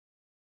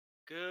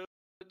Good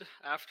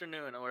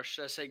afternoon, or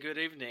should I say good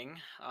evening.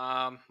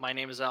 My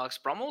name is Alex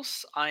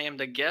Brummels. I am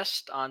the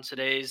guest on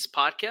today's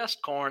podcast,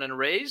 Corn and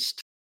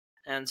Raised.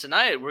 And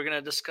tonight we're going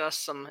to discuss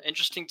some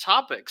interesting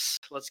topics.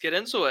 Let's get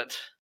into it.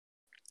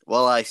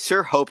 Well, I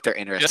sure hope they're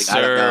interesting. Yes,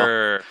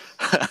 sir.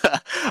 I don't know.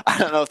 I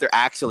don't know if they're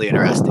actually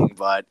interesting,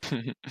 but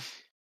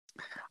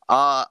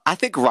I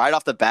think right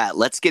off the bat,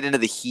 let's get into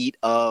the heat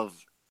of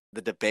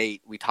the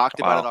debate. We talked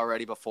about it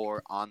already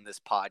before on this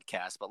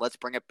podcast, but let's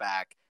bring it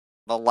back.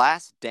 The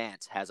Last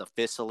Dance has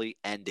officially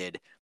ended.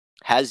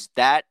 Has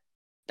that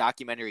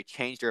documentary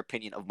changed your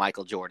opinion of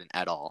Michael Jordan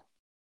at all?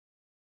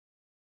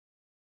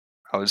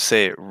 I would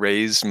say it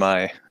raised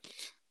my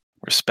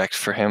respect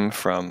for him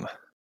from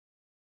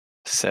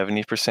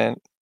 70%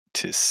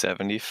 to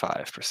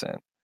 75%.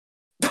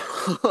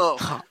 All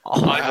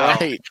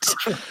right.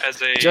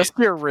 Just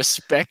your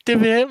respect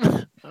of him?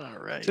 All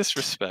right. Just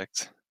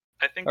respect.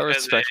 I think I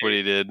respect what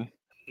he did.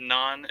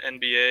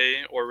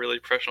 Non-NBA or really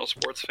professional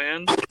sports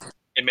fan,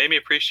 it made me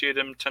appreciate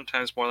him 10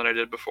 times more than I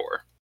did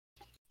before.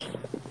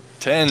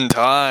 10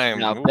 times.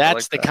 Now Ooh, that's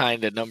like the that.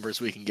 kind of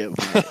numbers we can get.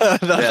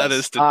 That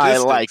is statistics. I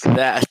like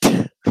that.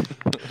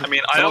 I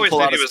mean, I always pull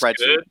knew out he a was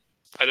spreadsheet. good.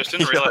 I just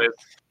didn't realize,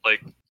 I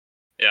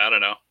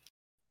don't know.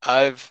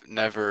 I've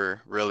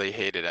never really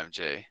hated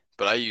MJ,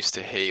 but I used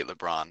to hate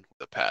LeBron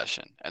with a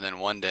passion. And then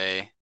one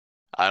day,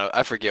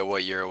 I forget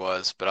what year it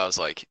was, but I was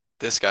like,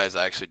 this guy's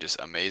actually just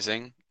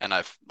amazing. And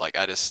I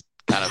just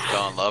kind of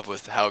fell in love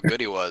with how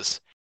good he was.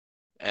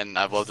 And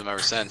I've loved him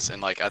ever since.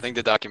 And I think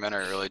the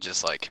documentary really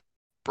just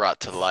brought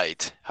to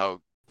light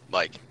how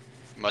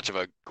much of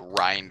a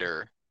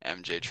grinder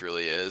MJ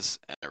truly is.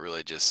 And it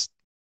really just,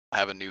 I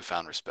have a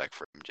newfound respect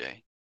for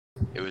MJ.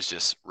 It was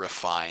just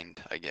refined,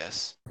 I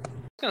guess. I was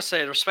going to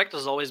say, respect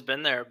has always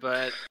been there,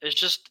 but it's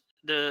just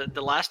the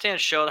Last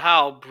Dance showed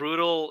how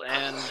brutal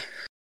and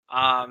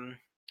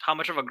how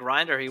much of a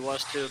grinder he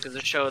was, too, because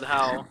it showed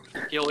how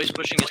he always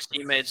pushing his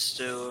teammates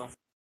to,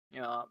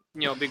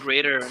 be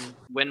greater and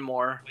win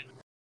more.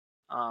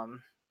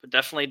 But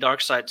definitely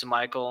dark side to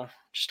Michael,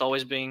 just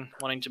always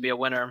wanting to be a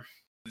winner.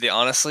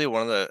 Obviously,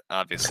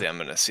 I'm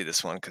going to see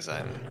this one because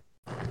I'm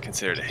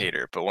considered a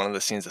hater, but one of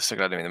the scenes that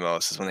stuck out to me the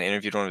most is when they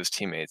interviewed one of his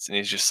teammates, and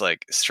he's just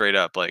straight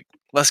up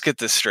let's get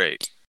this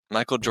straight.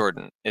 Michael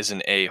Jordan is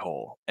an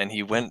a-hole, and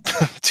he went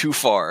too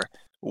far,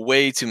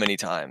 way too many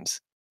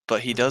times,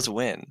 but he does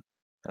win.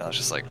 And I was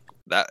just like,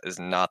 that is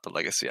not the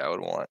legacy I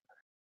would want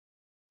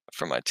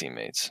for my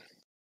teammates.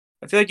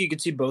 I feel like you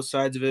could see both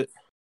sides of it.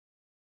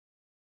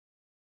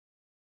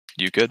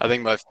 You could? I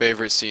think my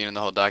favorite scene in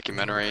the whole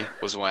documentary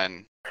was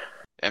when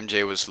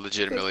MJ was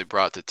legitimately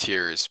brought to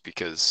tears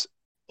because,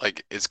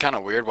 it's kind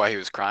of weird why he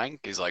was crying.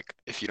 He's like,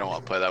 if you don't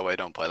want to play that way,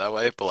 don't play that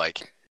way.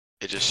 But,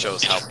 it just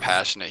shows how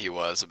passionate he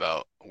was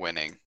about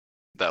winning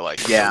that,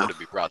 he would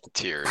be brought to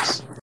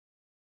tears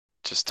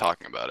just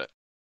talking about it.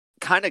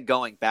 Kind of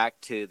going back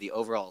to the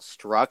overall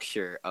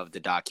structure of the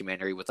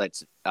documentary with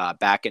its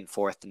back and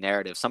forth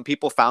narrative. Some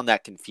people found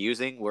that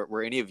confusing.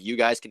 Were any of you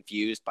guys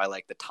confused by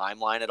the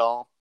timeline at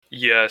all?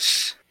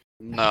 Yes.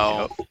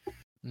 No.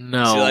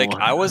 No. See,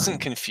 I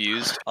wasn't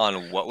confused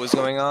on what was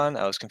going on.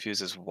 I was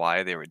confused as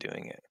why they were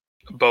doing it.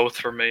 Both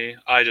for me.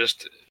 I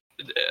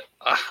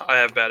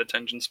have bad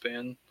attention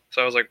span.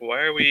 So I was like,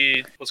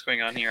 what's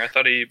going on here? I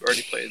thought he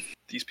already played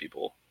these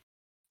people.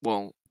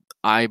 Well,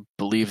 I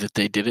believe that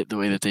they did it the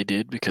way that they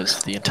did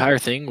because the entire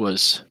thing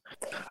was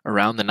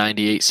around the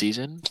 98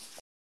 season.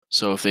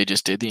 So if they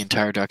just did the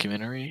entire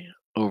documentary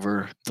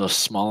over the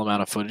small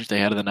amount of footage they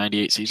had of the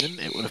 98 season,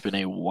 it would have been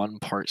a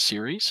one-part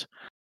series,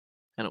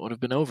 and it would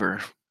have been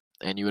over.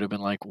 And you would have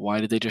been like,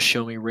 why did they just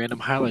show me random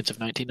highlights of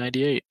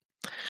 1998?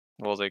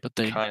 Well,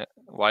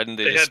 why didn't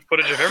They just had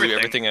footage of do everything.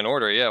 everything in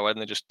order? Yeah, why didn't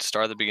they just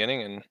start at the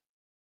beginning and...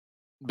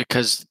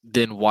 Because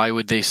then why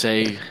would they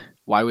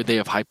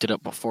have hyped it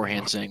up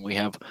beforehand saying we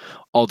have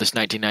all this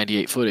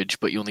 1998 footage,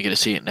 but you only get to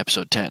see it in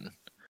episode 10?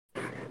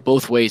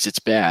 Both ways it's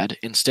bad.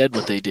 Instead,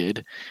 what they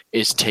did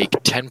is take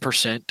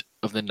 10%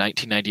 of the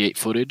 1998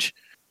 footage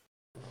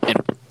and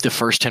the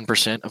first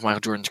 10% of Michael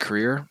Jordan's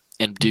career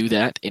and do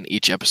that in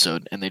each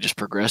episode. And they just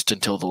progressed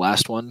until the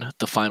last one,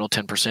 the final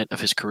 10%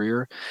 of his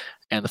career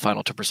and the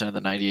final 10% of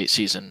the 98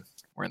 season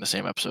were in the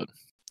same episode.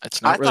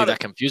 It's not really that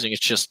confusing.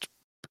 It's just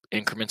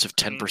increments of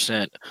 10%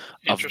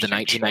 of the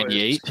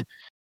 1998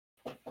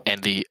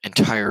 and the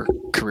entire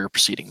career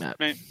preceding that.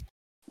 Right.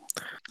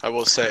 I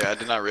will say, I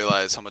did not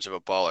realize how much of a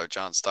baller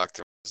John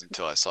Stockton was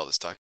until I saw this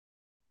documentary.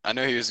 I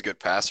know he was a good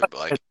passer,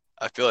 but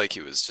I feel like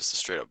he was just a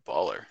straight up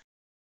baller.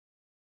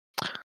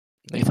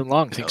 Nathan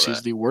Long thinks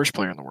he's the worst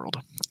player in the world.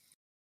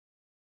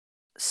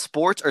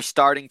 Sports are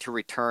starting to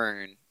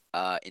return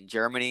in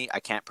Germany. I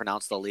can't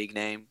pronounce the league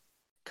name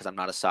because I'm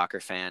not a soccer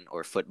fan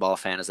or football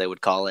fan, as they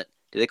would call it.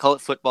 Do they call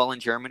it football in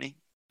Germany?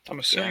 I'm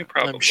assuming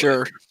probably. I'm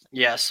sure.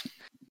 Yes.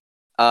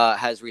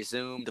 Has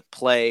resumed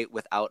play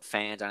without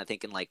fans, and I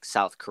think in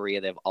South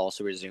Korea they've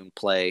also resumed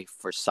play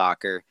for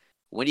soccer.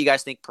 When do you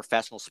guys think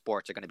professional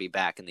sports are going to be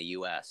back in the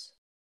U.S.?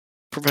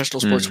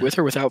 Professional sports with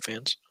or without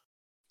fans?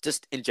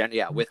 Just in general,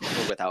 yeah, with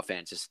or without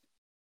fans, just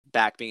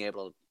back being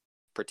able to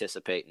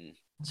participate in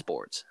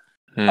sports.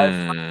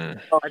 Hmm.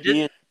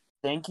 Being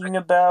thinking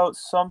about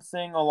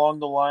something along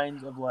the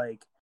lines of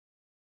like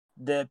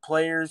the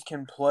players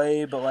can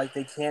play, but like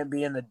they can't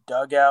be in the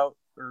dugout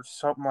or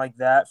something like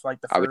that for like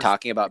the first. Are we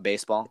talking about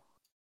baseball?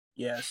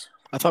 Yes.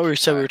 I thought we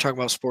said we were talking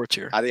about sports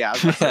here. Yeah, I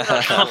was going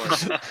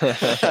to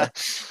say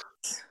sports.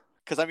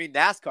 Because I mean,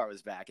 NASCAR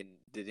was back, and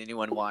did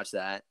anyone watch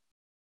that?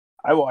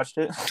 I watched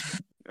it.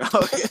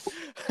 Okay.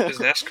 Is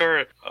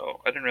NASCAR?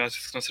 Oh, I didn't realize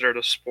it's considered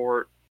a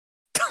sport.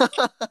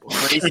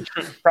 Racing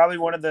is probably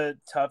one of the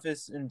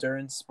toughest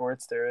endurance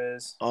sports there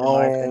is. in my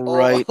All opinion.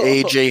 right,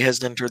 AJ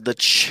has entered the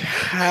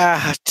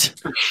chat.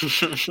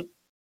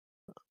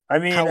 I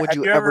mean, How would have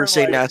you you ever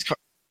say like, NASCAR?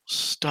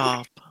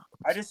 Stop.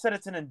 I just said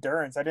it's an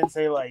endurance. I didn't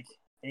say like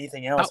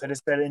anything else. I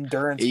just said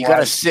endurance. You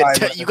gotta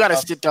sit. You gotta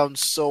sit down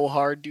so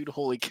hard, dude.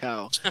 Holy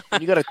cow!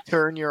 And you gotta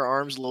turn your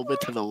arms a little bit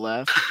to the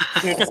left.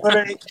 Dude, it's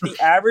literally, the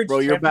average Bro,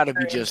 you're about to be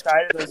temperature just-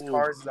 inside of those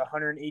cars is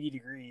 180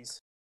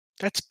 degrees.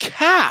 That's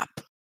cap.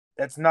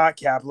 That's not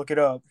cap. Look it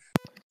up.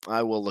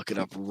 I will look it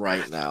up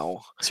right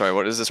now. Sorry,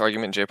 what is this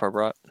argument JPAR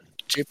brought?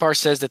 JPAR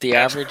says that the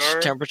average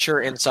NASCAR?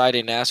 temperature inside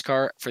a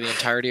NASCAR for the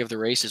entirety of the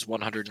race is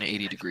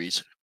 180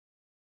 degrees.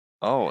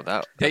 Oh,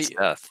 that's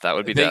death. That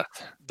would be they- death.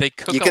 They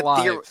cook You could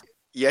alive.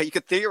 you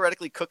could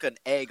theoretically cook an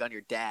egg on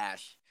your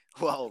dash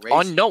while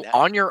racing.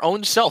 On your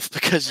own self,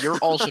 because you're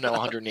also now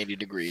 180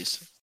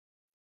 degrees.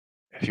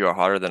 If you are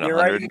hotter than You're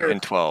right,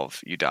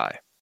 112, you die.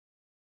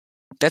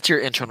 That's your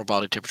internal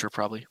body temperature,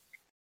 probably.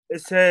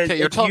 It says Okay,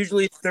 you're it's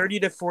usually 30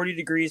 to 40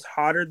 degrees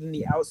hotter than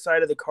the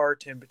outside of the car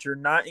temperature,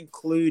 not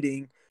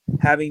including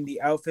having the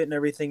outfit and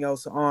everything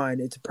else on.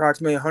 It's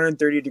approximately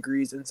 130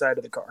 degrees inside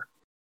of the car.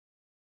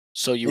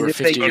 So you They were just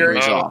 50 make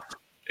degrees sure- off.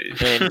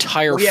 An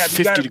entire Well, yeah, you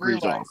 50 gotta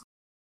degrees realize- off.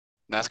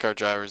 NASCAR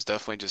drivers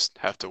definitely just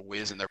have to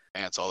whiz in their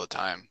pants all the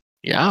time.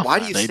 Yeah. Why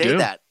do you they say do.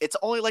 that? It's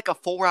only like a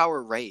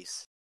 4-hour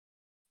race,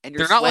 and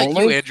you're They're not like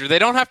sweating. you, Andrew. They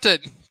don't have to.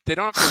 They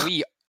don't have to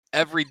wee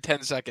every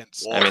 10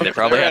 seconds. Well, I mean, they if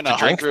probably they're have in to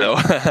drink, 100 though. I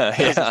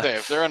was gonna Yeah. say,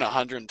 if they're in a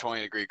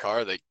 120-degree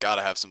car, they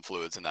gotta have some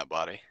fluids in that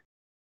body.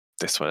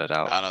 They sweat it I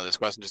out. don't know. This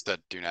question just said,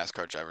 do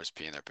NASCAR drivers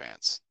pee in their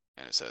pants?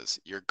 And it says,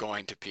 you're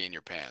going to pee in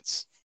your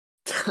pants.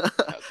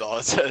 That's all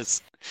it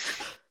says.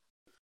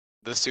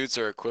 The suits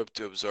are equipped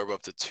to absorb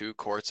up to 2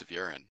 quarts of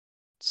urine.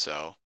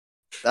 So,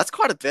 That's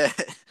quite a bit.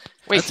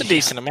 Wait, that's a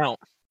decent amount.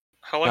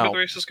 How long do No. the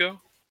races go?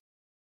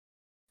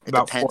 It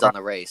About depends 4 on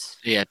the race.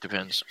 Yeah, it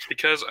depends.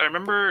 Because I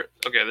remember,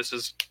 okay, this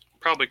is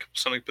probably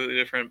something completely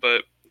different,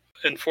 but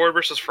in Ford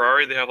versus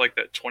Ferrari, they have like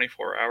that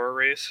 24-hour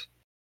race.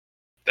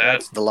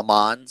 That's The Le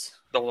Mans.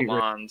 the Le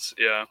Mans,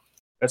 yeah.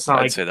 That's not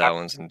I'd like say that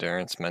one's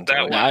endurance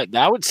mentally. one-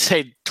 Yeah, I would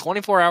say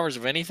 24 hours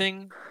of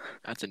anything,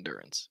 that's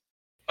endurance.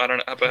 I don't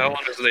know, but how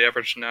long does the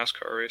average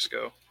NASCAR race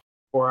go?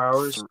 4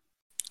 hours.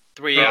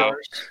 3 No.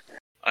 hours.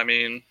 I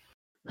mean,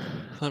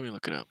 Let me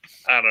look it up.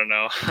 I don't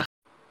know.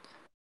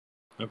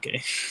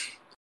 Okay.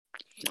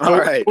 All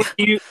right.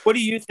 What do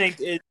you think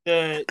is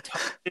the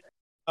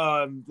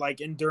toughest,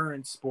 like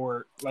endurance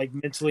sport, like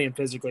mentally and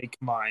physically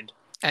combined?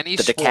 Any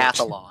The sport.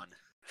 decathlon.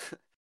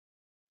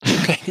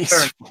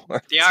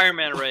 The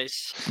Ironman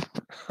race.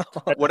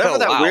 Whatever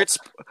that Wow.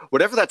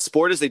 whatever that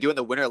sport is they do in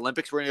the Winter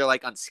Olympics, where you're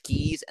like on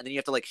skis and then you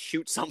have to like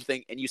shoot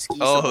something and you ski.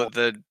 some Oh, more.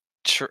 the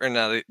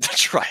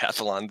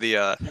triathlon, the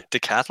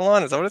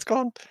decathlon. Is that what it's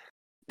called?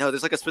 No,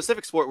 there's like a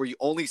specific sport where you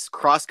only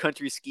cross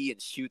country ski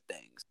and shoot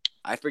things.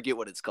 I forget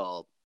what it's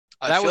called.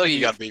 I That feel would like you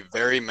be- gotta be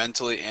very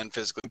mentally and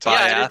physically Bi- tough.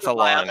 Yeah, it is the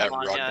Biathlon.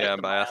 biathlon. Yeah,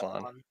 it's the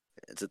biathlon.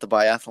 Is it the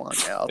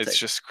biathlon? Yeah, I'll It's take.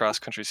 just cross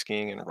country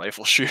skiing and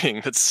rifle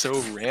shooting. That's so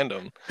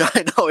random.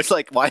 I know. It's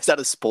like, why is that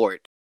a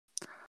sport?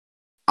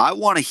 I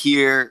want to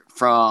hear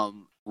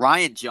from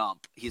Ryan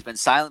Jump. He's been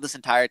silent this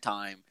entire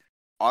time.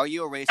 Are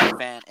you a racing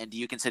fan, and do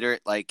you consider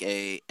it like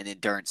an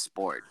endurance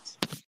sport?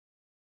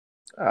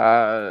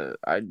 I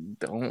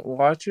don't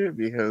watch it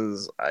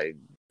because I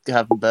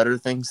have better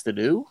things to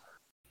do.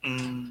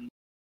 Mm,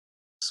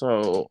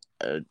 So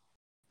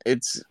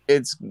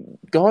it's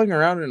going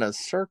around in a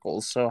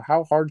circle. So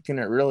how hard can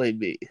it really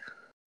be?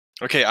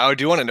 Okay, I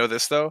do want to know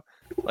this though.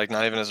 Like,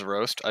 not even as a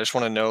roast. I just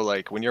want to know,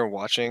 like, when you're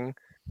watching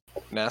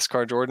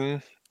NASCAR,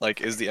 Jordan, like,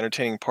 is the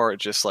entertaining part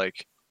just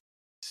like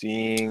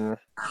seeing?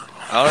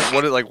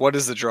 What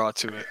is the draw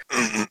to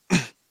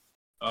it?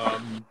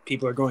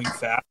 People are going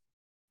fast.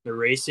 They're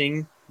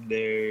racing.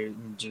 They're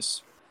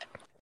just.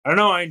 I don't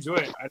know. I enjoy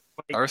it.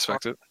 I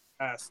respect it.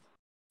 Fast.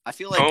 I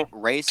feel like Oh,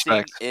 racing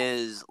respect.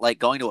 is like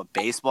going to a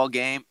baseball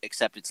game,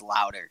 except it's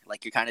louder.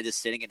 Like you're kind of just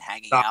sitting and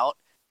hanging Stop. out.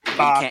 But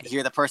Stop. you can't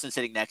hear the person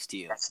sitting next to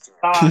you.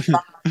 Stop.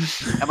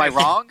 Am I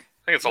wrong?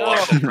 I think it's a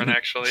lot different,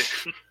 actually.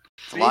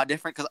 It's a lot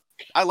different because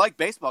I like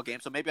baseball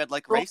games, so maybe I'd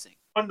like racing.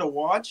 Fun to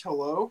watch.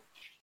 Hello.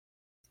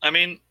 I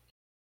mean,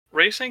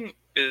 racing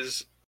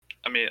is.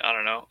 I mean, I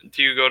don't know.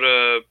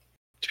 Do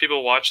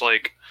people watch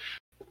like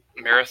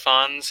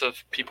marathons of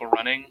people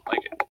running? Like,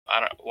 I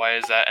don't. Why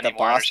is that The any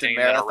more Boston entertaining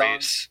than a Marathon?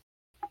 race?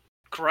 See,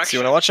 Correction.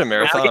 when I watch a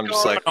marathon, I'm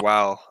just go like,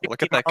 wow,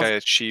 look at that guy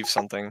achieve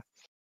something.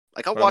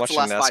 Like I'll When I'm watch the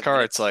watching last 5 NASCAR,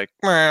 minutes. it's like.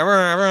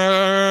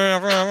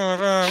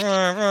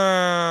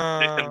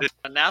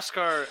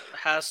 NASCAR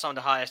has some of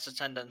the highest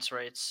attendance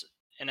rates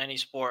in any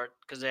sport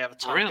because they have a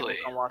ton of Really?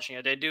 people come watching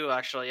it. They do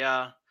actually,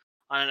 yeah.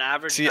 On an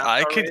average See, NASCAR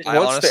I could. race, I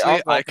What's the honestly,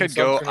 alcohol I could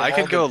go. consumption of I all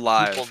could go the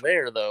people live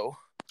there, though.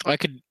 I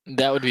could.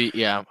 That would be.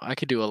 Yeah, I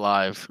could do a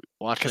live.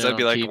 Watching because it I'd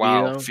be on like, TV,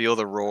 wow, though. feel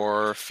the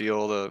roar,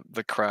 feel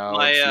the crowd,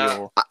 my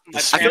feel the my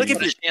I feel like parents if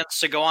had you a chance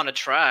to go on a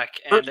track,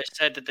 and they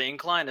said that the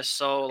incline is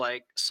so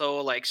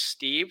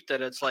steep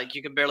that it's like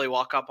you can barely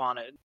walk up on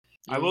it.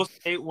 I will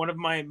say one of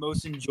my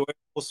most enjoyable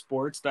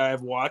sports that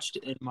I've watched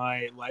in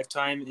my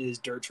lifetime is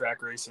dirt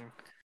track racing.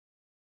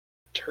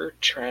 Dirt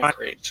track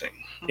racing.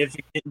 If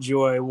you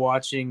enjoy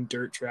watching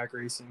dirt track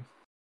racing.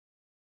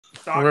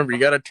 Remember, you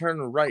got to turn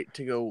right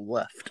to go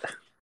left.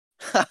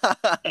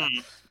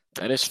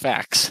 That is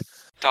facts.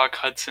 Doc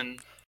Hudson.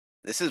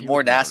 This is You more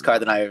would never NASCAR know.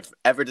 than I've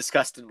ever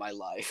discussed in my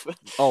life.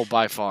 Oh,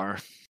 by far.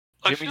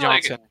 I Jimmy feel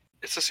like Johnson.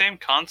 it's the same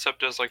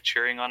concept as like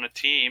cheering on a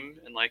team,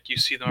 and like you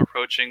see them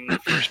approaching the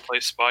first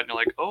place spot, and you're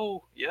like,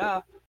 oh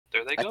yeah,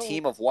 there they A go.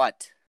 team of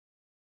what?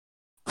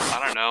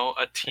 I don't know,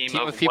 a team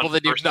team of of people one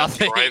that do person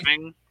nothing.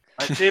 driving.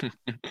 I say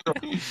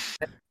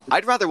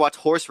I'd rather watch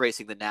horse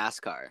racing than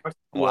NASCAR.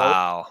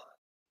 wow.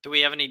 Do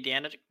we have any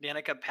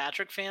Danica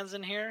Patrick fans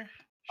in here?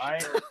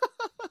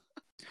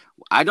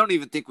 I don't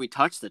even think we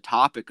touched the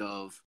topic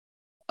of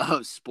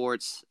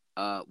sports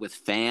with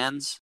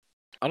fans.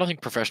 I don't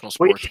think professional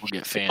sports will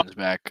get fans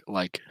back.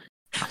 Like,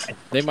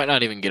 they might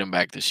not even get them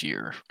back this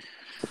year.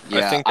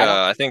 Yeah,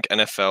 I think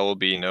NFL will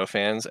be no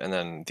fans, and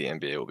then the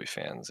NBA will be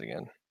fans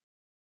again.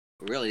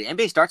 really. The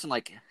NBA starts in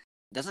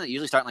doesn't it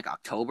usually start in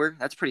October?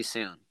 That's pretty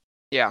soon.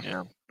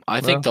 Yeah. I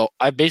think they'll.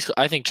 I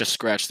think just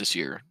scratch this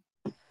year.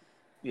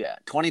 Yeah,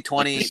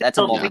 2020. That's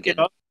a pick mulligan. it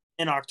up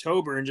in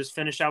October and just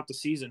finish out the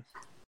season,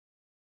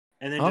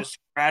 and then just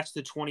scratch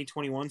the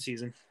 2021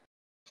 season.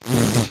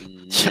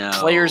 No.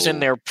 Players in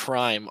their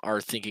prime are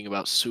thinking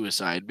about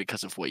suicide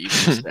because of what you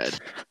just said.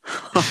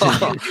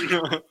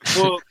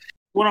 Well,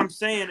 what I'm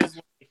saying is,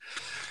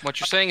 What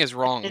you're saying is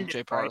wrong, Ended,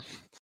 J. Parr. right?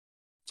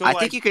 So I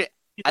think you could.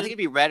 I think it'd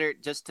be better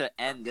just to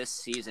end this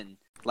season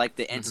like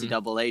the Mhm.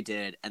 NCAA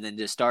did, and then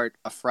just start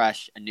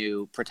afresh,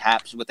 anew,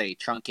 perhaps with a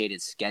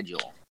truncated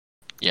schedule.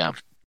 Yeah.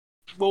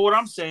 Well, what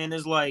I'm saying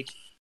is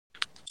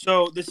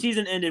so the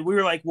season ended. We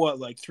were like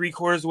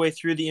 3/4 of the way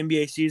through the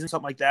NBA season,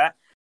 something like that.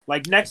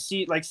 Like next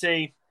season,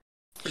 say,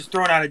 just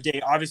throwing out a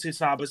date. Obviously, it's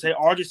not, but say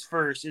August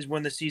 1st is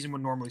when the season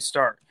would normally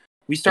start.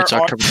 We start It's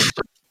October.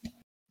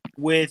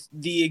 with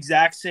the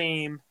exact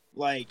same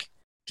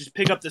just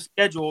pick up the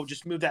schedule,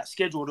 just move that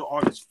schedule to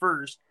August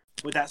 1st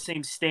with that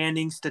same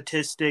standing,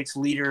 statistics,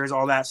 leaders,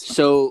 all that stuff.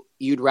 So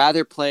you'd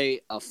rather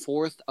play a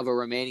fourth of a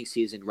remaining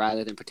season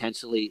rather than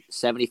potentially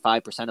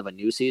 75% of a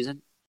new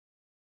season?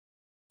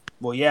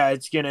 Well, yeah,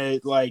 it's gonna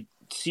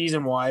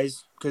season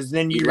wise because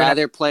then You'd you're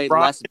rather play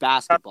Rock- less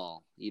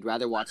basketball. You'd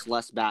rather watch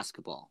less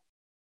basketball.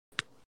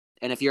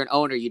 And if you're an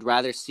owner, you'd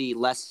rather see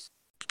less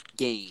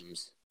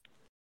games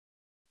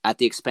at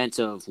the expense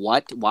of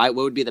what? What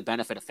would be the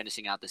benefit of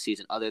finishing out the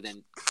season other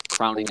than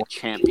crowning a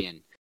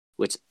champion?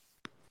 Which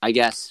I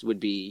guess would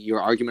be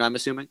your argument, I'm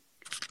assuming.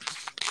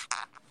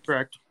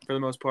 correct for the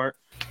most part.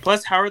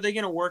 Plus, how are they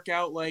gonna work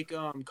out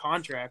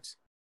contracts?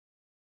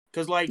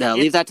 Because No,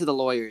 leave that to the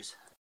lawyers.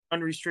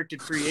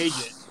 unrestricted free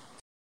agent.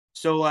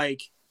 So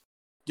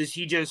does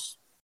he just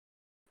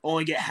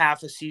only get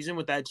half a season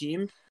with that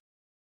team?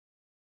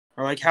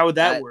 Or how would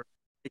that work?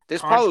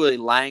 There's probably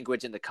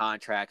language in the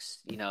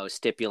contracts,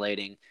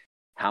 stipulating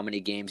how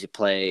many games you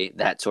play,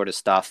 that sort of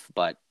stuff,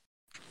 but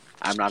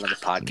I'm not on the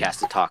podcast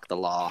to talk the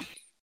law.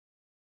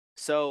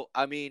 So,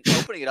 opening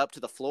it up to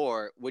the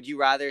floor, would you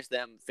rather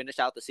them finish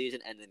out the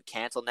season and then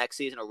cancel next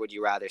season, or would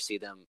you rather see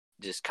them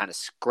just kind of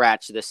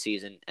scratch this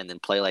season and then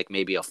play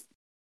maybe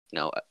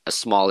a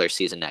smaller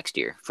season next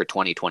year for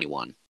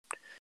 2021?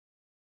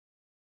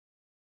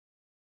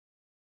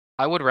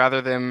 I would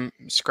rather them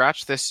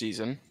scratch this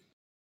season,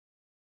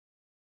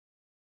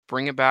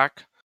 bring it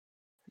back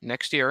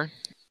next year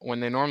when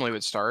they normally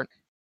would start,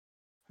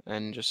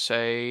 and just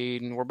say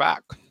we're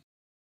back.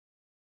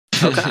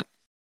 Okay.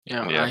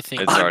 Yeah, Yeah, I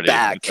think. it's already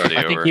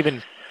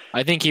over.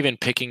 I think even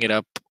picking it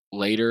up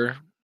later,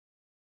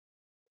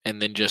 and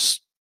then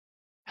just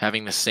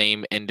having the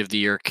same end of the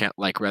year count,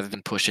 rather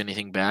than push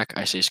anything back,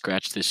 I say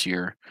scratch this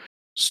year.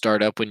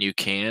 Start up when you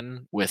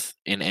can with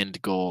an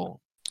end goal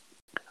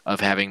of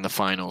having the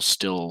finals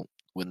still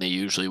when they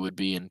usually would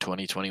be in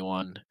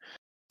 2021,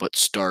 but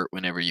start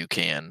whenever you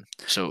can.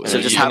 So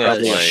just have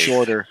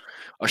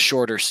a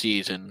shorter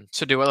season.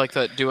 So do what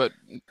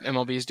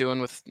MLB's doing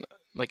with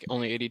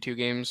only 82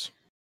 games.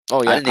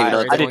 Oh yeah, I didn't even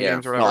know. I didn't- Yeah.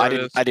 games or whatever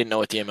it is. I didn't know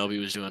what the MLB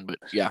was doing, but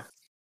yeah.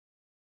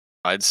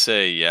 I'd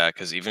say yeah,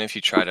 because even if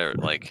you try to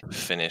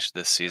finish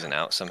this season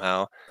out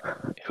somehow,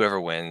 whoever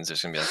wins,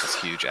 there's gonna be this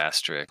huge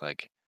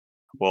asterisk.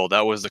 Well,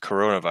 that was the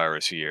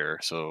coronavirus year,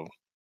 so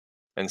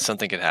and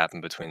something could happen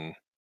between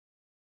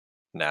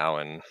now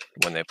and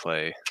when they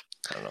play.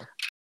 I don't know.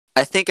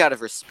 I think out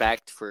of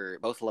respect for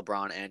both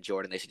LeBron and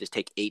Jordan, they should just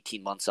take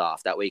 18 months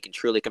off. That way you can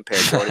truly compare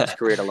Jordan's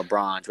career to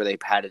LeBron's, where they've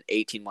had an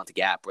 18-month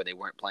gap where they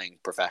weren't playing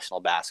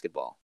professional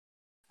basketball.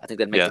 I think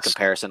that'd make the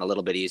comparison a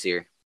little bit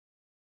easier.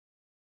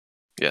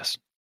 Yes.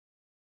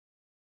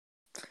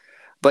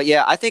 But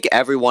yeah, I think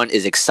everyone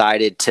is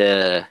excited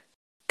to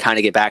kind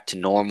of get back to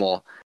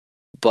normal.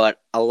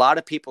 But a lot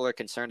of people are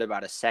concerned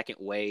about a second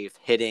wave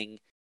hitting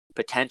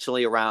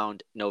potentially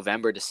around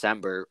November,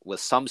 December, with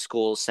some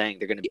schools saying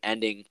they're going to be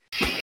ending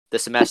the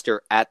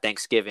semester at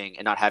Thanksgiving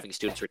and not having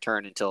students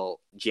return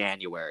until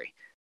January.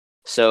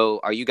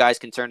 So are you guys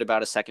concerned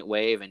about a second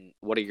wave, and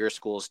what are your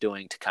schools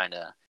doing to kind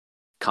of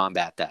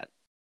combat that?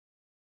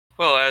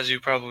 Well, as you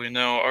probably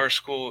know, our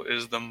school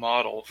is the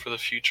model for the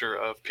future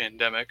of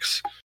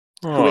pandemics.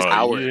 Who is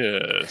our?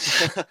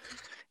 Yes.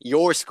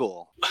 Your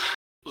school.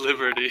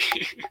 Liberty.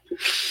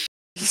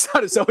 You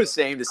sounded so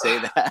ashamed to say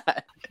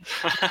that.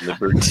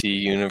 Liberty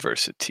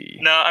University.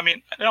 No, I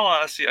mean, in all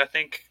honesty, I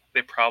think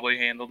they probably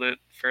handled it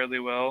fairly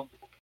well.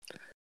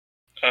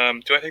 Do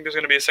I think there's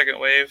going to be a second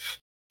wave?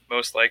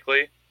 Most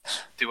likely.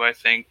 Do I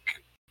think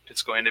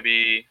it's going to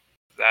be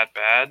that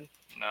bad?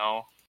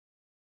 No.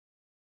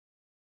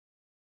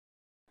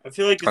 I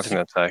feel like I it's think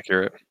that's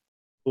accurate.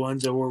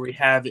 influenza where we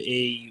have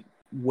a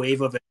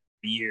wave of it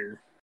every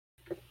year.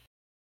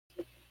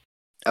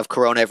 Of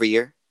Corona every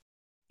year?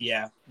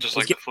 Yeah. Just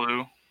Let's like the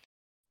flu.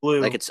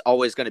 Blue. Like it's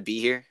always going to be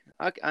here?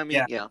 I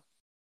mean, yeah,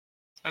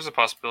 There's a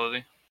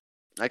possibility.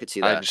 I could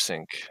see that.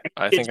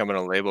 I think I'm going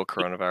to label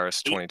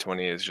coronavirus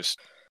 2020 as just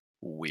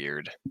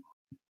weird.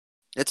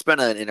 It's been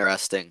an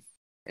interesting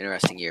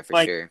year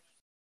for sure.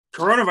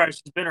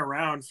 Coronavirus has been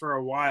around for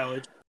a while.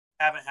 It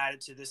haven't had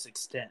it to this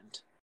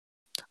extent.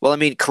 Well, I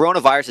mean,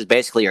 coronavirus is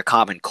basically your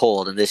common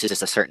cold, and this is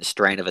just a certain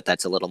strain of it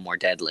that's a little more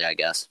deadly, I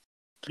guess.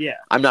 Yeah.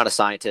 I'm not a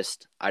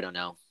scientist. I don't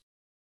know.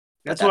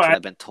 That's what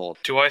I've been told.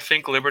 Do I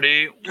think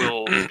Liberty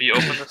will be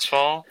open this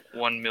fall?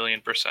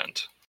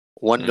 1,000,000%.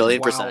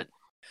 1,000,000%.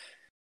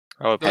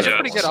 Wow. Those are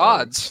pretty good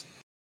odds.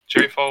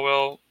 Jerry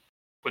Falwell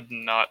would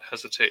not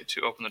hesitate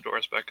to open the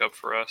doors back up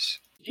for us.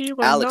 He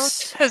will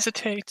Alex, not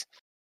hesitate.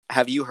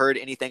 Have you heard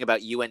anything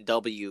about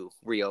UNW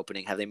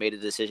reopening? Have they made a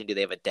decision? Do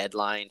they have a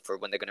deadline for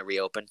when they're going to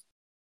reopen?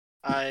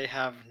 I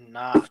have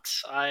not.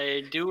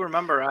 I do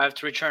remember I have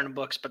to return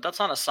books, but that's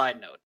on a side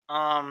note.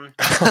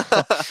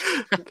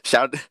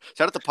 Shout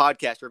out the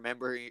podcast.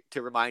 Remember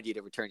to remind you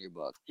to return your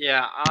book.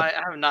 Yeah, I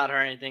have not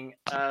heard anything.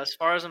 As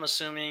far as I'm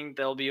assuming,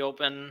 they'll be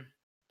open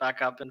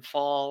back up in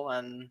fall,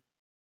 and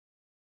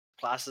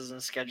classes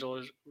and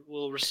schedules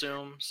will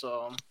resume.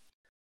 So,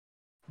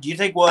 do you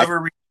think we'll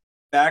ever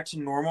back to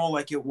normal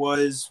like it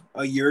was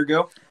a year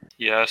ago?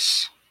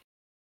 Yes.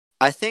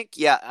 I think,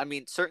 yeah. I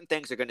mean, certain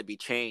things are going to be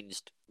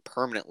changed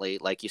permanently.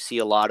 Like you see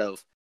a lot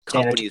of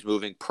companies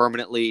moving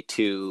permanently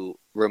to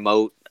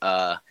remote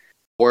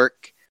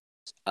work.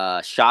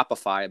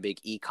 Shopify, a big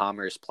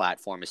e-commerce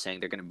platform, is saying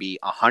they're going to be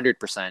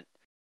 100%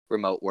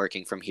 remote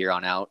working from here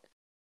on out.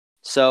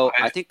 So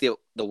I think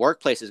the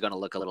workplace is going to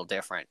look a little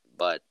different.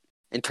 But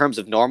in terms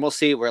of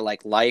normalcy, where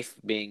like life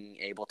being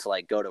able to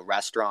like go to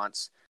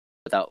restaurants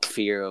without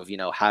fear of,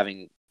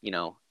 having,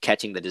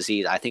 catching the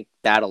disease, I think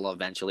that'll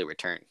eventually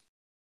return.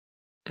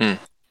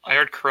 I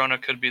heard Corona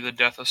could be the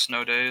death of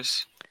snow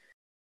days.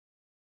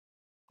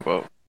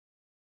 Whoa.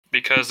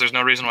 Because there's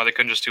no reason why they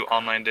couldn't just do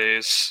online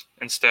days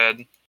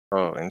instead.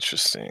 Oh,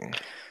 interesting.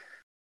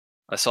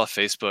 I saw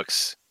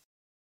Facebook's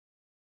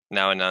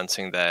now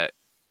announcing that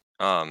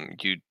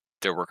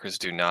their workers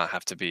do not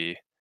have to be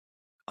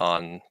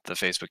on the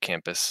Facebook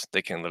campus.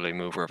 They can literally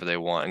move wherever they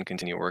want and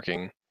continue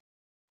working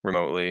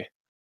remotely.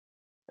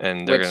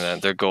 And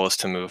their goal is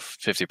to move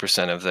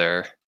 50% of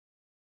their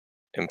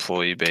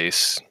employee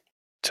base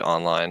to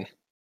online.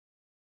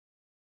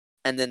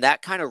 And then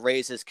that kind of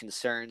raises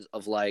concerns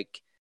of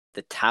like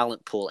the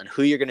talent pool and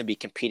who you're going to be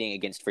competing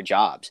against for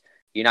jobs.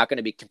 You're not going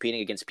to be competing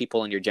against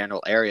people in your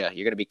general area.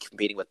 You're going to be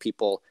competing with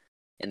people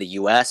in the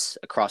U.S.,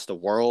 across the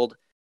world.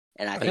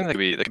 And I think that could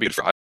be good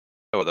for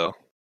Iowa though,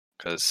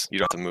 because you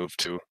don't have to move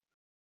to.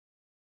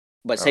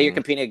 But say you're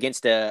competing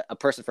against a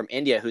person from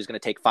India who's going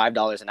to take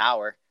 $5 an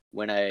hour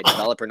when a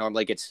developer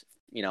normally gets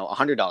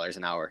 $100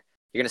 an hour.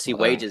 You're going to see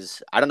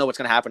wages. I don't know what's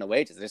going to happen to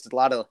wages. There's a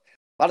lot of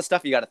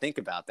stuff you got to think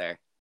about there.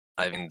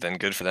 I mean, then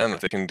good for them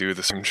if they can do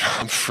the same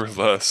job for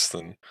less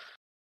than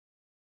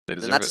they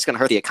deserve. Then that's just going to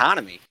hurt the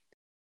economy.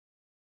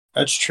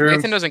 That's true.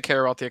 Nathan doesn't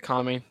care about the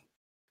economy.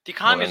 The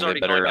economy's already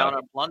going down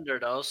a blunder,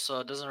 though, so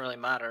it doesn't really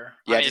matter.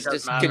 Yeah, I mean,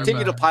 just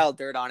continue to pile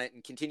dirt on it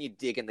and continue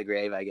digging the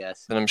grave, I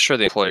guess. And I'm sure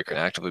the employer can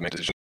actively make a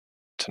decision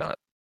to not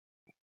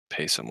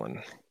pay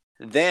someone.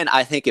 Then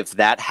I think if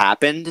that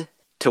happened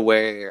to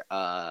where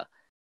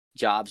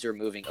jobs are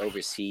moving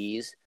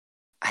overseas,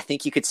 I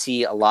think you could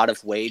see a lot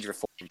of wage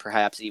reform,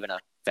 perhaps even a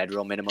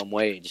federal minimum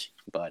wage.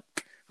 But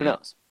who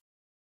knows?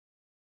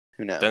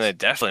 Who knows? Then they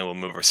definitely will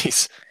move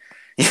overseas.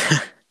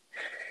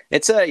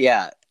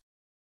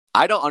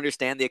 I don't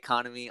understand the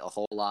economy a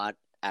whole lot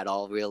at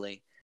all,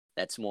 really.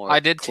 That's more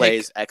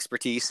Clay's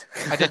expertise.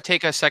 I did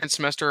take a second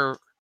semester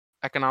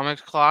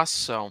economics class,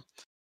 so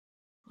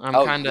I'm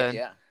kind of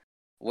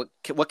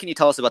What can you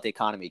tell us about the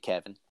economy,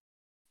 Kevin?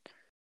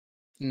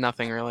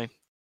 Nothing really.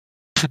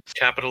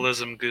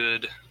 Capitalism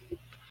good.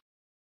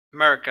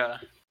 America,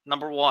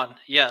 #1.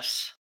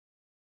 Yes.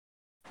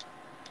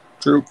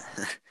 Coming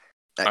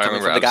I True.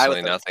 remember from the guy with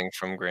absolutely the, nothing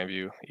from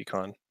Grandview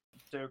Econ.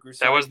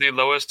 That was the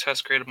lowest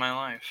test grade of my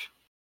life.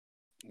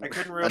 I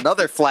couldn't really.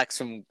 another flex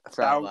from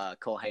That-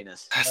 Cole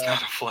Haynes. That's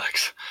not a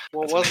flex.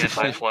 What That's was an it?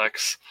 Cole?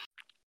 anti-flex.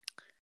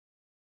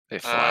 They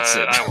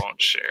flaccid. I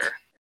won't share.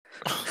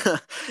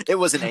 It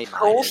was an A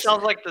Cole minus.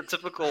 sounds like the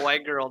typical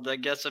white girl that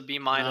gets a B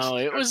minus. No,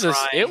 and it was starts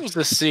a crying. it was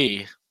a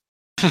C.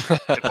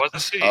 It was a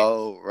C.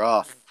 Oh,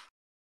 rough.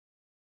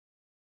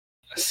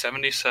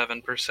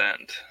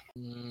 77%.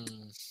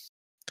 Mm.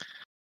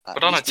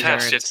 But on a These two test, you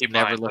parents have to keep in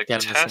never mind, looked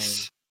like, at 'em the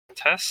same.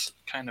 tests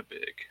kind of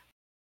big.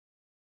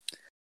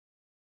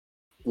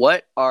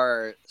 What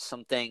are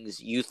some things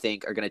you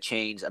think are going to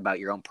change about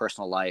your own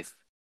personal life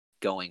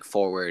going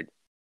forward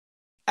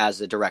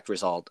as a direct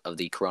result of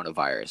the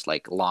coronavirus,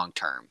 like long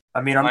term?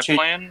 I mean, I'm My changing.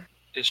 plan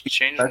is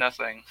change Okay.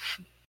 nothing.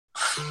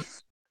 I'm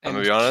And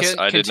gonna be honest.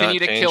 I did not continue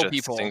to change kill a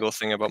people. single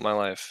thing about my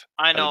life.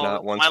 I did know.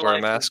 not once my wear a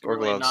life has mask or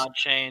really gloves. not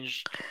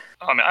changed.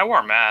 I mean, I wore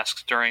a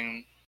mask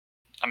during.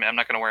 I mean, I'm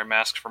not going to wear a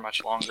mask for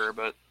much longer,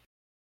 but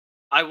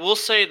I will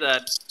say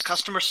that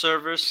customer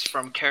service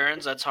from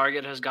Karens at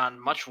Target has gotten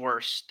much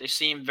worse. They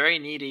seem very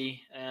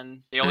needy,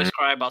 and they always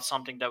cry about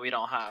something that we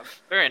don't have.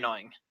 Very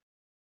annoying.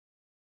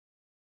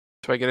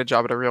 So I get a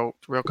job at a real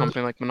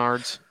company like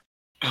Menards.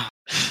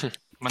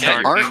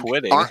 Menards aren't- Inc.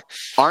 Quitting.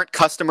 Aren't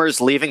customers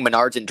leaving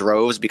Menards in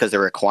droves because they're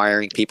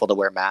requiring people to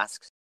wear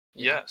masks?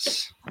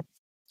 Yes.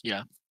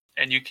 Yeah.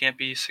 And you can't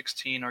be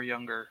 16 or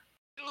younger.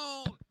 In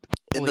Holy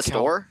the cow.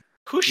 store?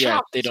 Who Yeah,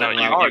 shops? they don't No, at you-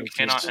 allow you Menards?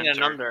 cannot 16 and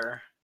enter.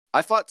 under.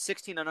 I thought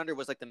 16 and under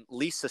was like the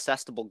least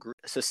susceptible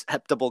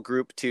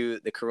group to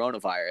the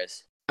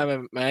coronavirus.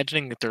 I'm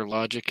imagining that their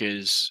logic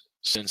is,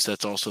 since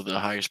that's also the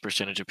highest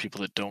percentage of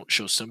people that don't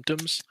show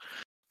symptoms,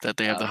 that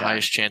they have the Okay.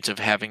 highest chance of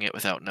having it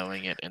without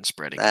knowing it and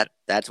spreading it.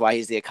 That's why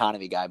he's the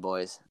economy guy,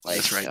 boys. Like,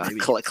 That's right, baby.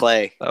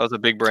 Clay. That was a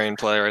big brain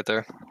play right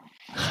there.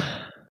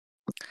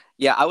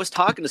 Yeah, I was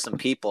talking to some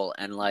people,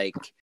 and like,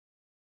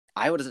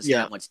 Iowa doesn't seem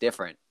Yeah. that much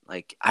different.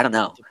 Like, I don't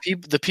know.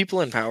 The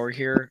people in power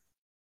here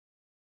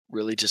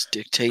really just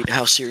dictate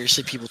how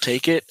seriously people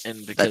take it,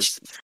 and because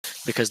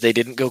they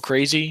didn't go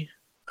crazy,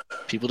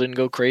 people didn't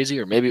go crazy,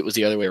 or maybe it was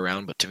the other way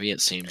around. But to me,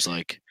 it seems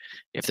like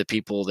if the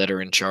people that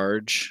are in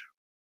charge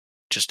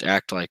just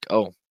act like,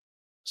 oh,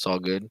 it's all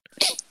good,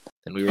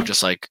 then we were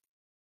just like,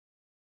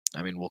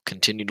 I mean, we'll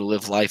continue to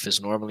live life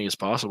as normally as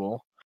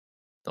possible.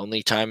 The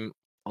only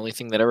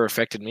thing that ever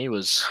affected me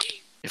was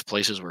if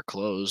places were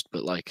closed,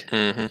 but like,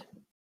 Mm-hmm.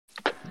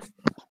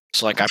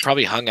 so like I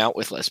probably hung out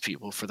with less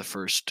people for the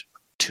first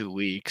 2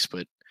 weeks,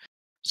 but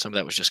some of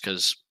that was just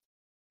because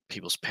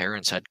people's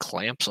parents had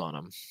clamps on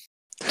them.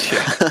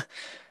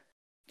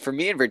 For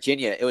me in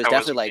Virginia, it was That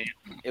was definitely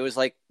it was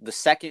like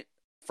the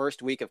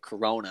first week of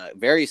Corona,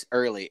 very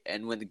early,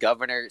 and when the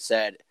governor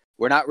said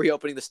we're not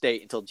reopening the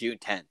state until June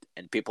 10th,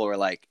 and people were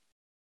like,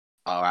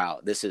 "Oh wow,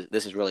 this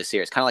is really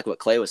serious." Kind of like what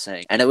Clay was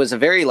saying, and it was a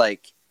very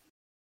like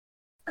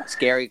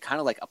scary, kind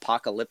of like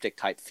apocalyptic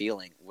type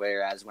feeling.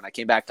 Whereas when I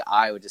came back to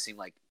Iowa, it just seemed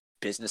like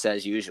business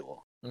as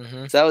usual.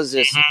 Mm-hmm. So that was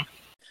just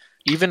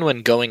Even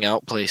when going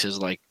out places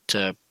like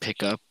to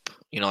pick up,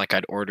 like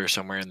I'd order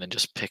somewhere and then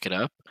just pick it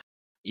up.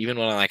 Even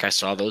when I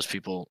saw those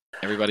people,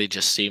 everybody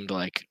just seemed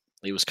like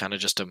it was kind of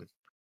just an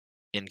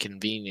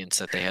inconvenience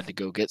that they had to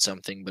go get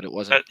something, but it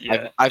wasn't.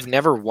 Yeah. I've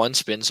never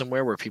once been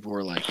somewhere where people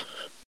were like,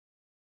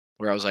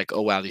 where I was like,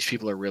 oh wow, these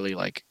people are really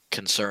like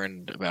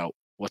concerned about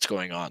what's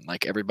going on.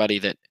 Like everybody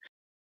that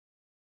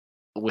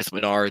with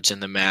Menards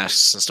and the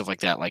masks and stuff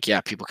like that, like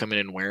yeah, people come in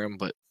and wear them,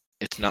 but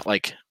it's not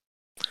like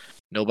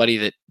nobody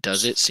that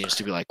does it seems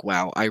to be like,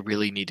 wow, I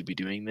really need to be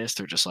doing this.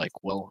 They're just like,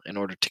 well, in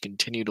order to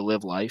continue to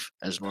live life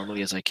as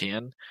normally as I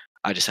can,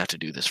 I just have to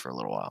do this for a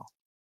little while.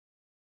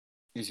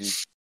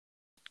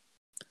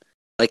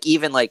 like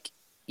even like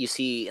you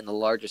see in the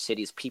larger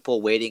cities,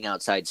 people waiting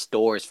outside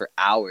stores for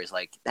hours.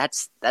 Like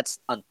that's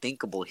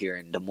unthinkable here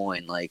in Des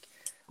Moines. Like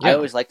I Yeah.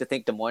 always like to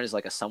think Des Moines is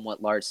like a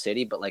somewhat large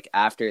city, but like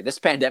after this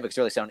pandemic's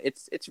really sound,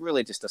 it's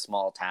really just a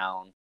small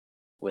town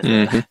with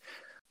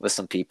with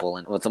some people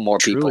and with more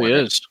people. Truly in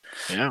it. is.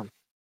 Yeah.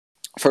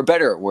 For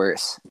better or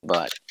worse.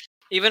 But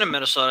Even in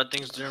Minnesota,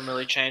 things didn't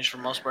really change for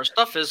the most part.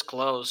 Stuff is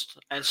closed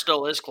and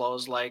still is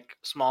closed. Like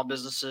small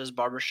businesses,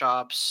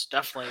 barbershops,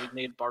 definitely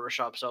need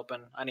barbershops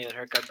open. I need a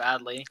haircut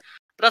badly,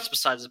 but that's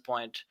besides the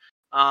point.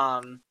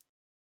 Shave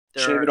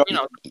There, it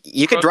off.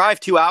 you could drive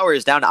 2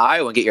 hours down to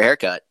Iowa and get your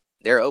haircut.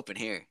 They're open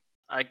here.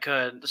 I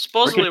could.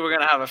 Supposedly, we're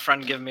gonna have a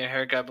friend give me a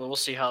haircut, but we'll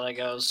see how that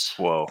goes.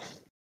 Whoa.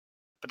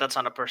 But that's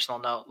on a personal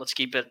note. Let's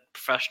keep it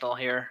professional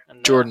here.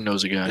 And Jordan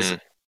knows a guy. Mm.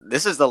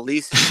 This is the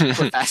least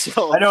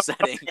professional I know.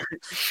 setting.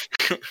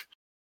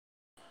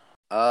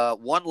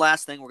 One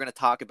last thing we're going to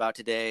talk about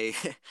today,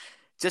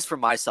 just for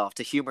myself,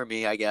 to humor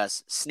me, I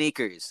guess.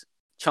 Sneakers,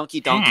 chunky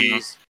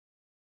donkeys,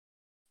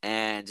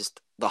 and just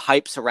the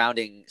hype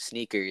surrounding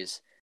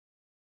sneakers.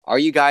 Are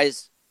you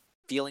guys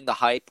feeling the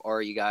hype, or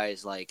are you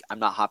guys like, I'm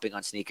not hopping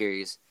on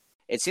sneakers?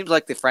 It seems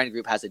like the friend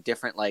group has a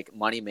different like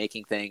money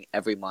making thing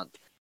every month.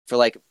 For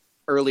like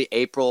early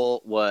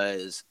April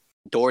was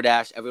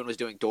DoorDash. Everyone was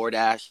doing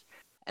DoorDash,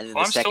 and then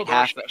Well, the I'm still second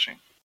half, dashing.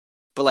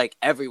 but like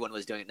everyone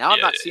was doing it. Now I'm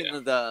Yeah, not yeah, seeing yeah.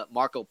 the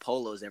Marco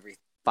Polos every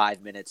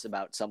 5 minutes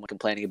about someone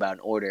complaining about an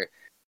order,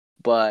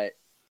 but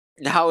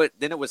now it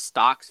was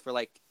stocks for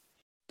like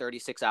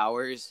 36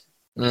 hours,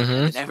 Mm-hmm.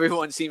 and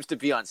everyone seems to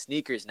be on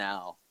sneakers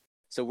now.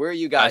 So where are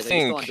you I guys? Are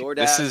you still on think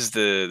DoorDash?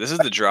 this is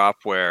the drop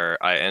where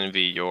I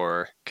envy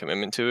your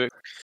commitment to it.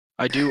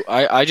 I do.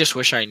 I just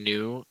wish I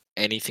knew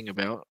anything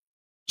about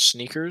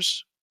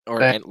sneakers or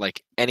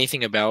like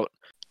anything about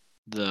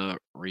the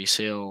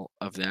resale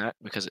of that,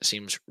 because it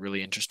seems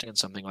really interesting and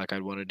something like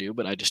I'd want to do,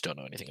 but I just don't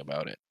know anything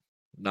about it.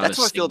 Not That's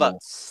a how I feel single.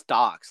 about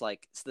stocks.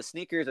 Like the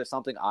sneakers are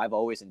something I've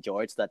always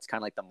enjoyed, so that's kind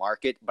of like the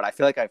market. But I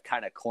feel like I've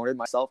kind of cornered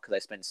myself because I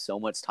spend so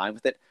much time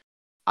with it.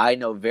 I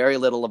know very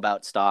little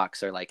about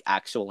stocks or like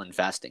actual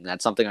investing.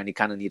 That's something I need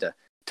to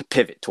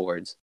pivot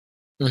towards.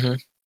 Mm-hmm.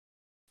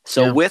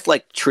 So Yeah. with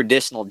like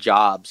traditional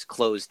jobs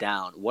closed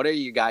down, what are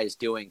you guys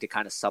doing to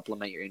kind of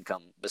supplement your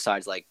income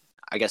besides like,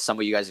 I guess some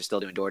of you guys are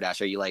still doing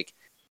DoorDash. Are you like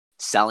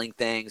selling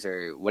things,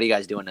 or what are you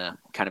guys doing to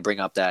kind of bring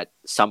up that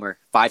summer,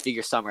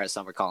 5-figure summer as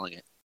some are calling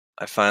it?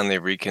 I finally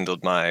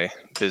rekindled my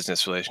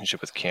business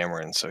relationship with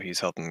Cameron, so he's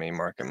helping me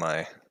market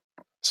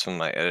some of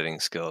my editing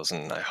skills,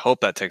 and I hope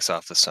that takes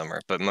off this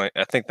summer. But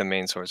I think the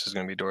main source is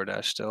going to be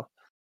DoorDash still.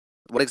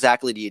 What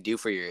exactly do you do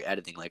for your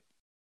editing? Like,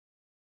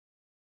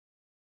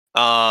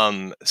 So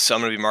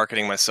I'm going to be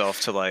marketing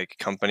myself to like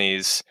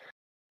companies.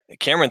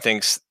 Cameron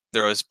thinks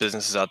there are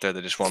businesses out there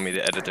that just want me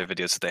to edit their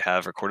videos that they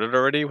have recorded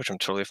already, which I'm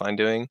totally fine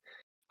doing.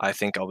 I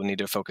think I'll need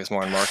to focus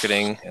more on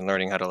marketing and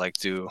learning how to like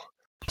do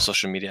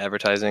social media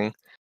advertising.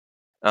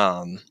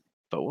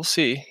 But we'll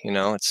see.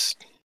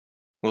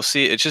 We'll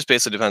see. It just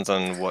basically depends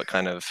on what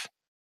kind of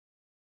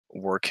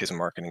work his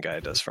marketing guy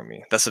does for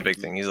me. That's the big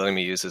thing. He's letting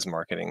me use his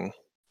marketing.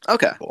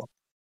 okay. Cool.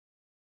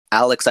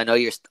 Alex, I know are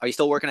you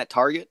still working at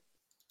Target?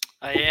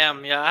 I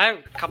am, yeah. I have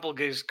a couple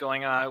gigs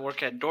going on. I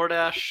work at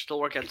DoorDash, still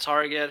work at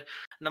Target,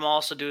 and I'm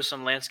also do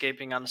some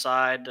landscaping on the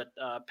side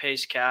that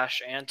pays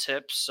cash and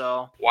tips.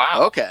 So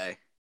Wow. Okay.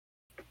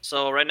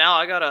 right now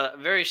I got a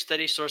very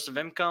steady source of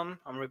income.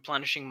 I'm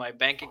replenishing my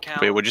bank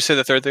account. Wait, would you say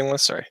the third thing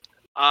was? Sorry.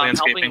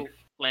 Landscaping. Helping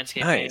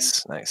landscaping,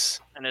 Nice.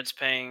 and it's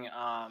paying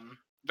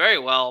very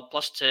well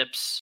plus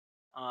tips.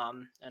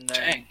 And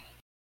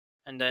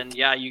then Dang.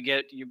 yeah,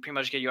 you pretty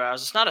much get your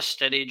hours. It's not a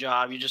steady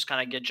job. You just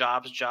kind of get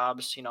jobs,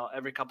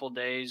 every couple of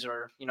days,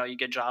 or you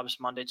get jobs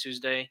Monday,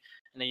 Tuesday,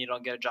 and then you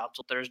don't get a job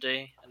till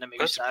Thursday, and then maybe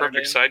That's a Saturday.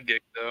 perfect side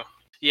gig, though.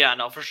 Yeah,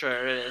 no, for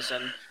sure it is.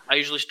 And I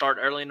usually start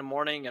early in the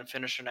morning and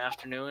finish in the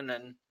afternoon,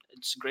 and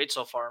it's great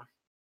so far.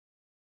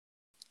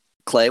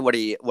 Clay, what are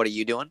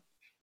you doing?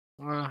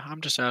 I'm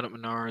just out at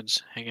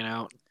Menards, hanging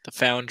out. The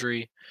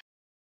Foundry.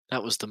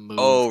 That was the move.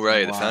 Oh,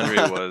 right. The Wow. Foundry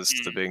was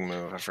the big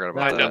move. I forgot I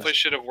about that. definitely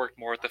should have worked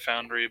more at the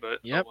Foundry, but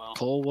Yep, oh well.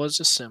 Cole was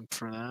a simp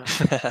for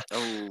that.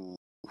 Oh,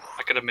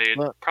 I could have made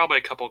What? probably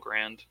a couple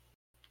grand.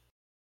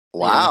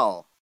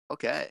 wow.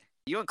 Okay.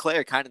 You and Clay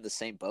are kind of the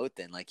same boat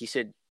then. Like, you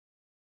should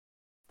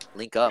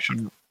link up.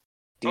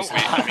 Do Oh, some-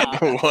 I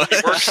mean,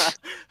 What?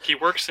 he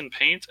works in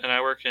paint, and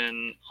I work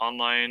in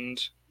online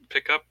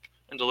pickup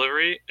and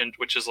delivery, and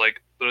which is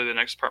like literally the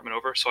next department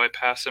over. So I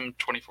pass him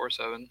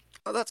 24/7.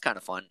 Oh, that's kind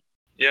of fun.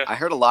 Yeah. I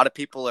heard a lot of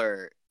people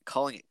are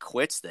calling it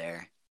quits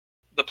there.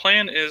 The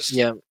plan is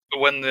Yeah,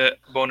 when the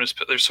bonus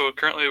pay. So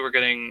currently we're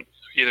getting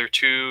either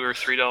 $2 or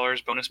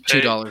 $3 bonus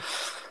pay. $2.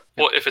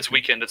 Well, if it's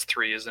weekend, it's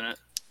 $3, isn't it?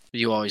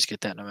 You always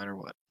get that no matter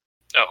what.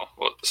 Oh,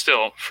 well,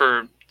 still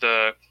for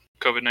the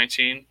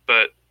COVID-19,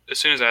 but as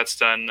soon as that's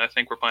done, I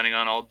think we're planning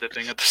on all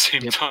dipping at the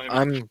same Yep.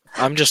 time.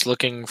 I'm just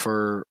looking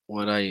for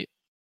what I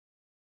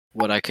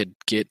could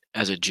get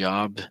as a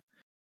job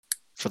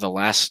for the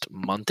last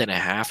month and a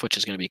half, which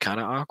is going to be kind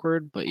of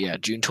awkward. But yeah,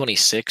 June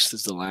 26th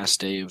is the last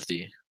day of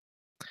the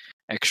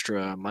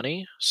extra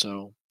money.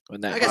 So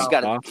when that I guess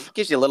drops off,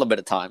 gives you a little bit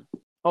of time.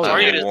 oh,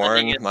 Target I is will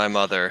lending warn it- my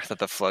mother that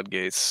the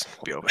floodgates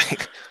will be opening.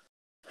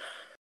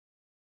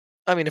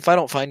 I mean, if I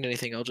don't find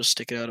anything, I'll just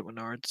stick it out at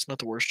Menards. It's not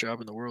the worst job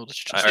in the world. It's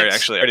just I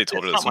already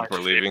told her it's this not my before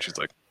leaving. favorite. She's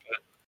like,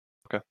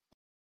 okay.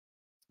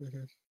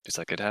 Mhm. She's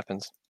like, it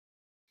happens.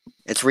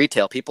 It's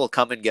retail. People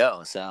come and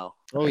go. So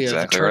Oh yeah,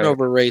 Exactly the right.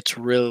 turnover rate's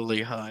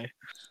really high.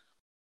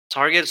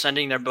 Target's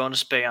ending their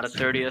bonus pay on the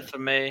 30th of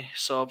May,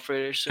 so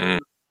pretty soon. Mm.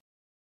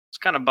 It's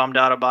kind of bummed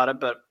out about it,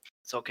 but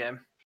it's okay.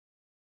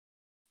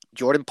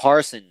 Jordan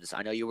Parsons,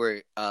 I know you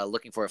were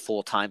looking for a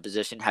full-time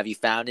position. Have you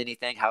found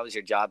anything? How is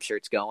your job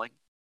search going?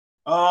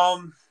 I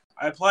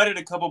applied at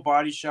a couple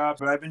body shops,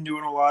 but I've been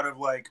doing a lot of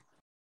like,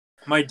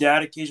 my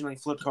dad occasionally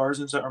flips cars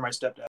and stuff, or my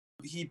stepdad.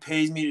 He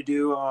pays me to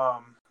do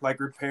like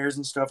repairs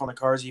and stuff on the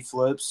cars he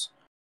flips,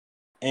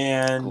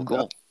 and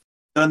Cool.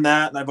 done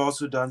that. And I've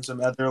also done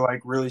some other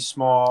like really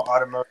small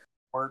automotive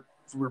work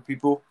for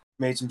people.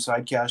 Made some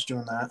side cash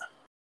doing that.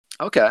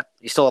 Okay.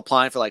 You still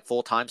applying for like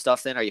full-time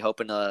stuff then? Are you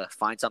hoping to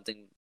find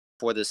something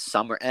before this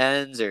summer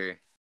ends, or?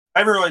 I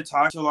haven't really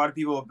talked to a lot of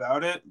people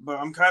about it, but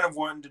I'm kind of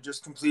wanting to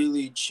just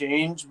completely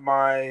change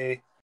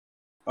my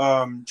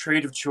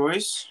trade of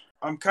choice.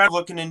 I'm kind of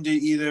looking into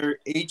either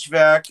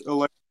HVAC,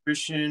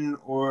 electrician,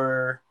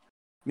 or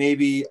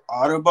maybe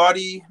auto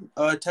body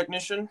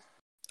technician.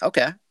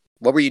 Okay.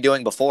 What were you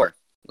doing before?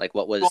 Like,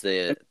 what was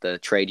the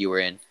trade you were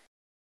in?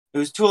 It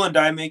was tool and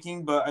die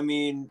making, but I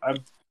mean,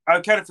 I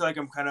kind of feel like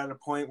I'm kind of at a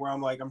point where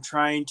I'm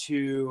trying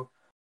to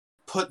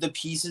put the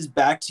pieces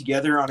back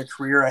together on a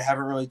career I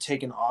haven't really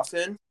taken off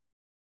in.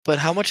 But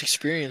how much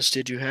experience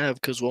did you have?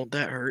 Because won't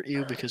that hurt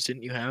you? Because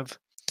didn't you have,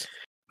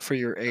 for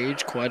your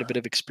age, quite a bit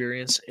of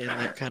experience in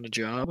that kind of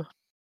job?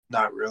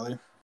 Not really.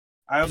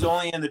 I was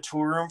only in the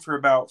tool room for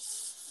about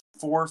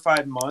 4 or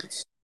 5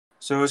 months,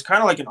 so it was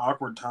kind of like an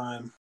awkward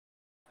time.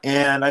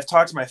 And I've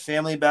talked to my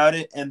family about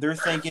it, and they're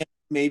thinking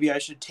maybe I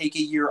should take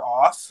a year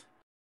off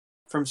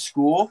from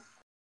school,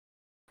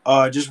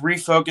 just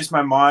refocus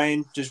my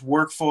mind, just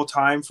work full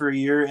time for a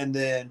year, and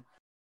then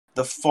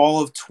the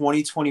fall of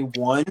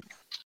 2021,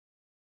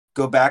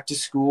 go back to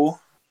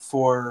school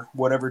for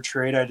whatever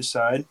trade I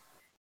decide.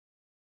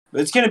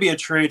 But it's going to be a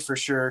trade for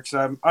sure,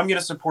 because I'm going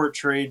to support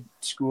trade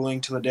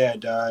schooling till the day I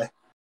die.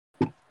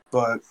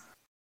 But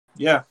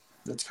yeah,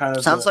 that's kind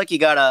of Sounds like you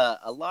got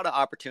a lot of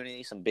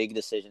opportunities, some big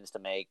decisions to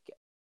make.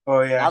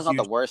 Oh yeah, Now's not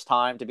huge. the worst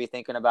time to be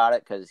thinking about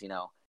it because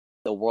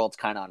the world's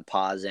kind of on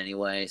pause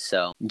anyway.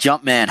 So,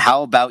 Jumpman,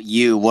 how about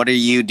you? What are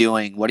you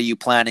doing? What are you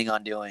planning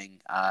on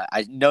doing?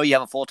 I know you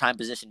have a full-time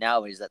position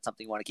now, but is that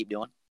something you want to keep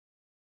doing?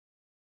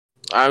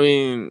 I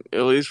mean,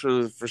 at least for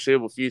the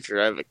foreseeable future,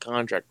 I have a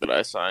contract that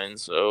I signed,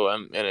 so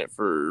I'm in it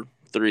for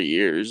 3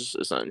 years,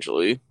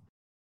 essentially.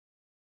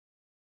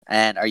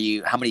 And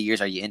how many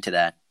years are you into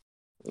that?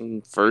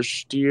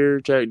 First year,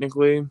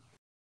 technically.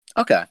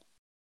 Okay.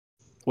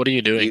 What are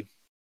you doing?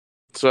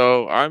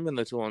 So I'm in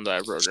the tool and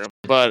die program,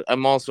 but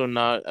I'm also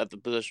not at the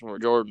position where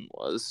Jordan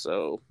was,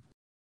 so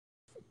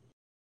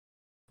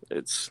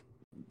it's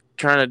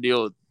trying to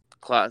deal with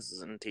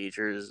classes and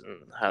teachers and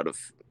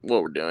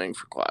what we're doing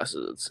for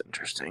classes. It's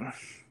interesting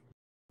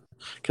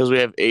because we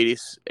have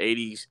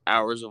 80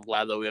 hours of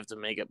lab that we have to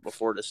make it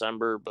before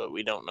December, but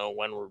we don't know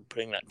when we're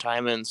putting that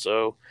time in.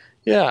 So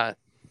yeah,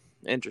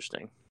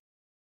 interesting.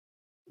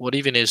 What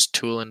even is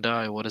tool and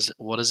die? What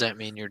does that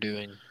mean you're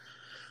doing?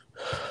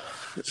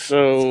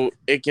 So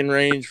it can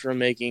range from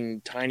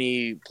making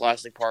tiny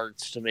plastic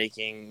parts to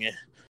making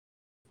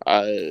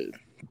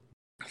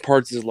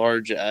parts as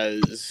large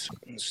as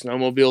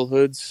snowmobile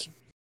hoods.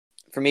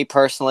 For me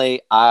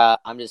personally,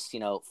 I'm just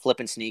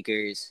flipping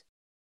sneakers,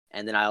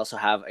 and then I also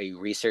have a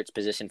research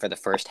position for the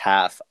first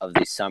half of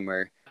the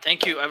summer.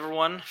 Thank you,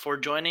 everyone, for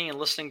joining and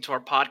listening to our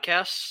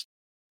podcast,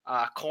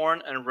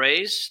 Corn and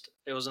Raised.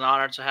 It was an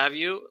honor to have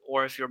you,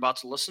 or if you're about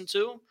to listen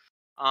to.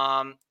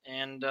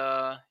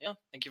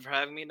 Thank you for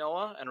having me,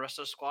 Noah, and the rest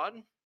of the squad.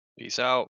 Peace out.